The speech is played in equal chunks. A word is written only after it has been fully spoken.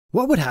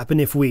What would happen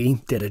if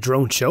we did a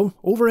drone show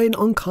over an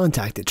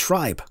uncontacted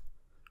tribe?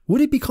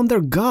 Would it become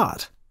their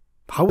god?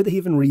 How would they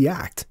even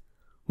react?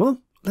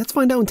 Well, let's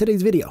find out in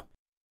today's video.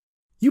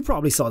 You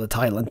probably saw the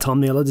title and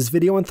thumbnail of this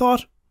video and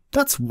thought,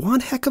 that's one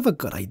heck of a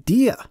good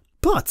idea.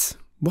 But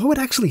what would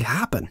actually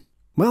happen?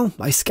 Well,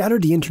 I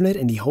scattered the internet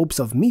in the hopes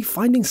of me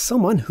finding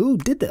someone who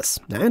did this,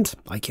 and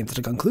I came to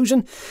the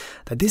conclusion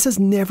that this has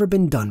never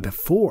been done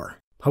before.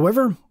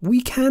 However,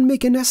 we can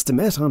make an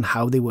estimate on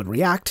how they would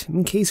react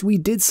in case we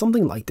did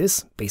something like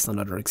this based on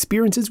other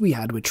experiences we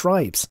had with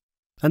tribes.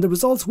 And the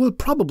results will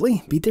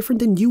probably be different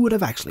than you would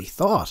have actually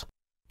thought.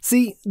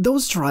 See,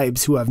 those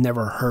tribes who have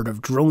never heard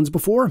of drones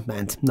before,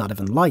 and not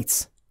even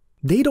lights,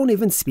 they don't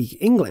even speak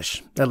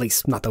English, at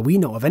least not that we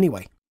know of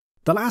anyway.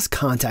 The last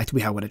contact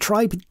we had with a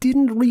tribe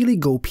didn't really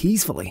go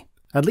peacefully.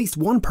 At least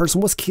one person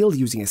was killed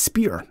using a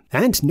spear,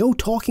 and no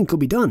talking could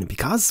be done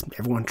because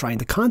everyone trying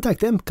to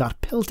contact them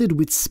got pelted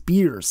with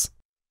spears.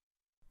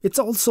 It's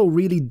also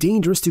really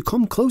dangerous to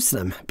come close to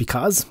them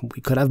because we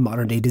could have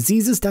modern day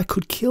diseases that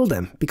could kill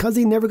them because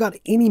they never got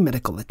any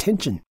medical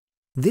attention.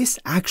 This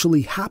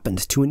actually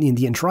happened to an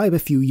Indian tribe a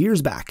few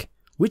years back,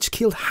 which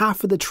killed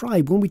half of the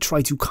tribe when we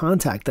tried to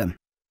contact them.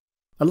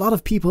 A lot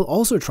of people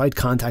also tried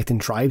contacting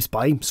tribes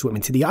by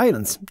swimming to the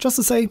islands just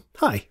to say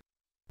hi.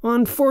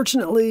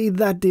 Unfortunately,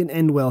 that didn't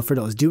end well for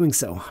those doing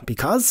so,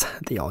 because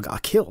they all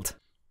got killed.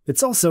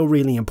 It's also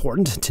really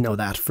important to know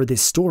that for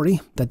this story,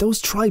 that those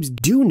tribes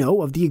do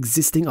know of the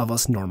existing of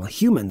us normal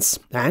humans,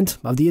 and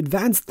of the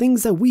advanced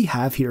things that we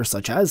have here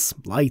such as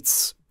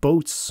lights,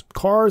 boats,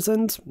 cars,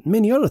 and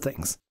many other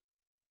things.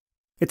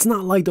 It's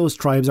not like those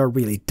tribes are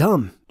really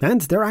dumb,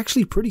 and they're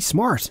actually pretty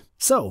smart,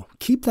 so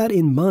keep that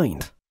in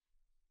mind.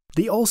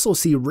 They also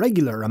see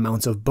regular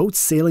amounts of boats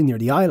sailing near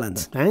the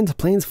island, and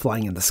planes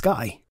flying in the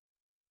sky.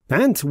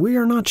 And we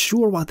are not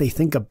sure what they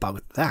think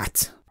about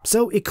that,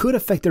 so it could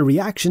affect their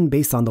reaction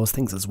based on those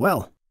things as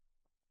well.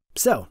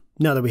 So,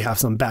 now that we have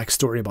some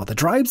backstory about the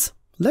tribes,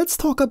 let's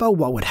talk about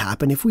what would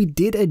happen if we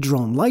did a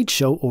drone light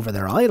show over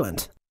their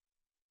island.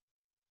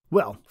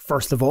 Well,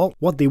 first of all,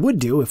 what they would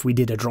do if we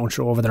did a drone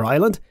show over their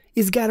island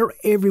is gather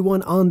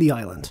everyone on the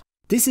island.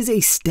 This is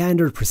a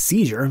standard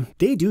procedure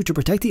they do to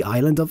protect the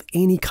island of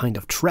any kind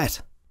of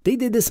threat. They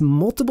did this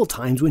multiple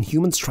times when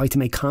humans tried to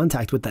make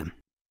contact with them.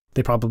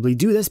 They probably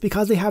do this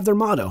because they have their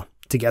motto,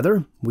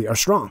 "Together, we are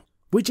strong,"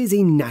 which is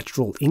a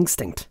natural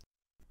instinct.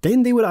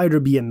 Then they would either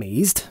be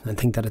amazed and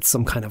think that it's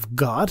some kind of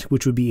god,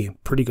 which would be a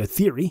pretty good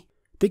theory.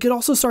 They could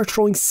also start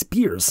throwing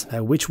spears,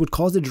 which would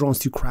cause the drones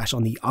to crash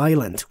on the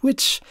island,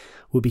 which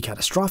would be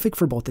catastrophic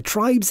for both the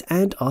tribes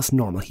and us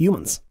normal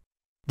humans.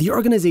 The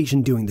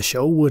organization doing the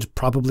show would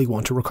probably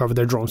want to recover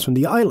their drones from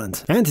the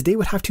island, and they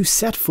would have to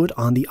set foot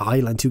on the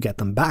island to get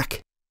them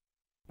back.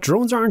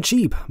 Drones aren't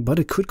cheap, but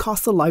it could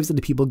cost the lives of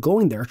the people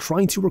going there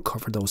trying to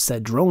recover those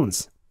said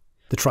drones.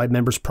 The tribe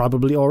members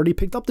probably already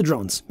picked up the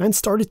drones and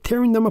started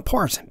tearing them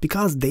apart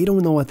because they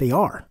don't know what they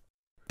are.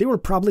 They will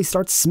probably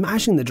start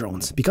smashing the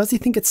drones because they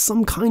think it's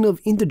some kind of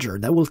integer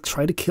that will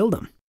try to kill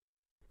them.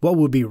 What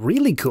would be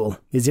really cool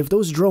is if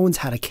those drones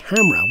had a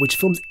camera which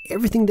films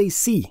everything they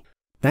see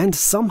and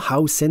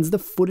somehow sends the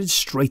footage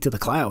straight to the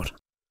cloud.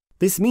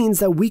 This means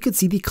that we could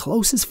see the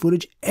closest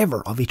footage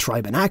ever of a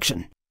tribe in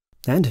action.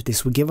 And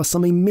this would give us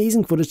some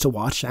amazing footage to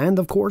watch and,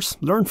 of course,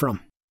 learn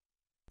from.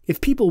 If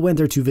people went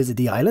there to visit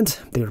the island,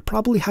 they would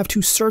probably have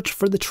to search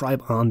for the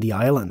tribe on the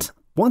island.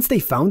 Once they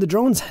found the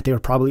drones, they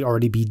would probably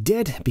already be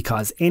dead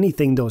because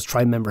anything those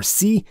tribe members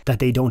see that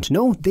they don't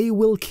know, they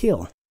will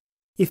kill.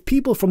 If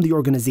people from the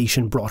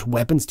organization brought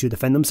weapons to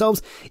defend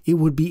themselves, it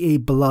would be a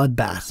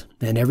bloodbath,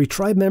 and every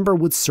tribe member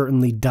would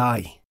certainly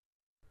die.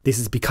 This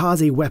is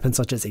because a weapon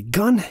such as a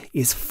gun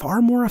is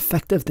far more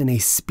effective than a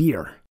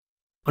spear.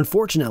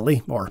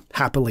 Unfortunately, or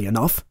happily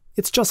enough,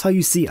 it's just how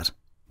you see it.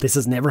 This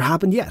has never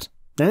happened yet,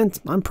 and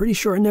I'm pretty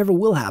sure it never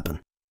will happen.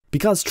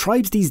 Because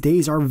tribes these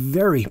days are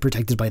very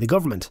protected by the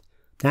government,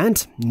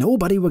 and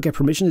nobody will get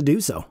permission to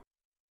do so.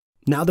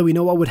 Now that we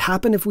know what would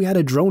happen if we had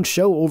a drone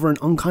show over an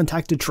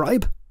uncontacted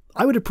tribe,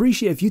 I would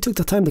appreciate if you took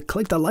the time to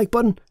click that like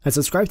button and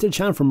subscribe to the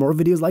channel for more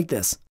videos like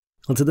this.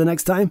 Until the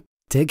next time,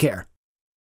 take care.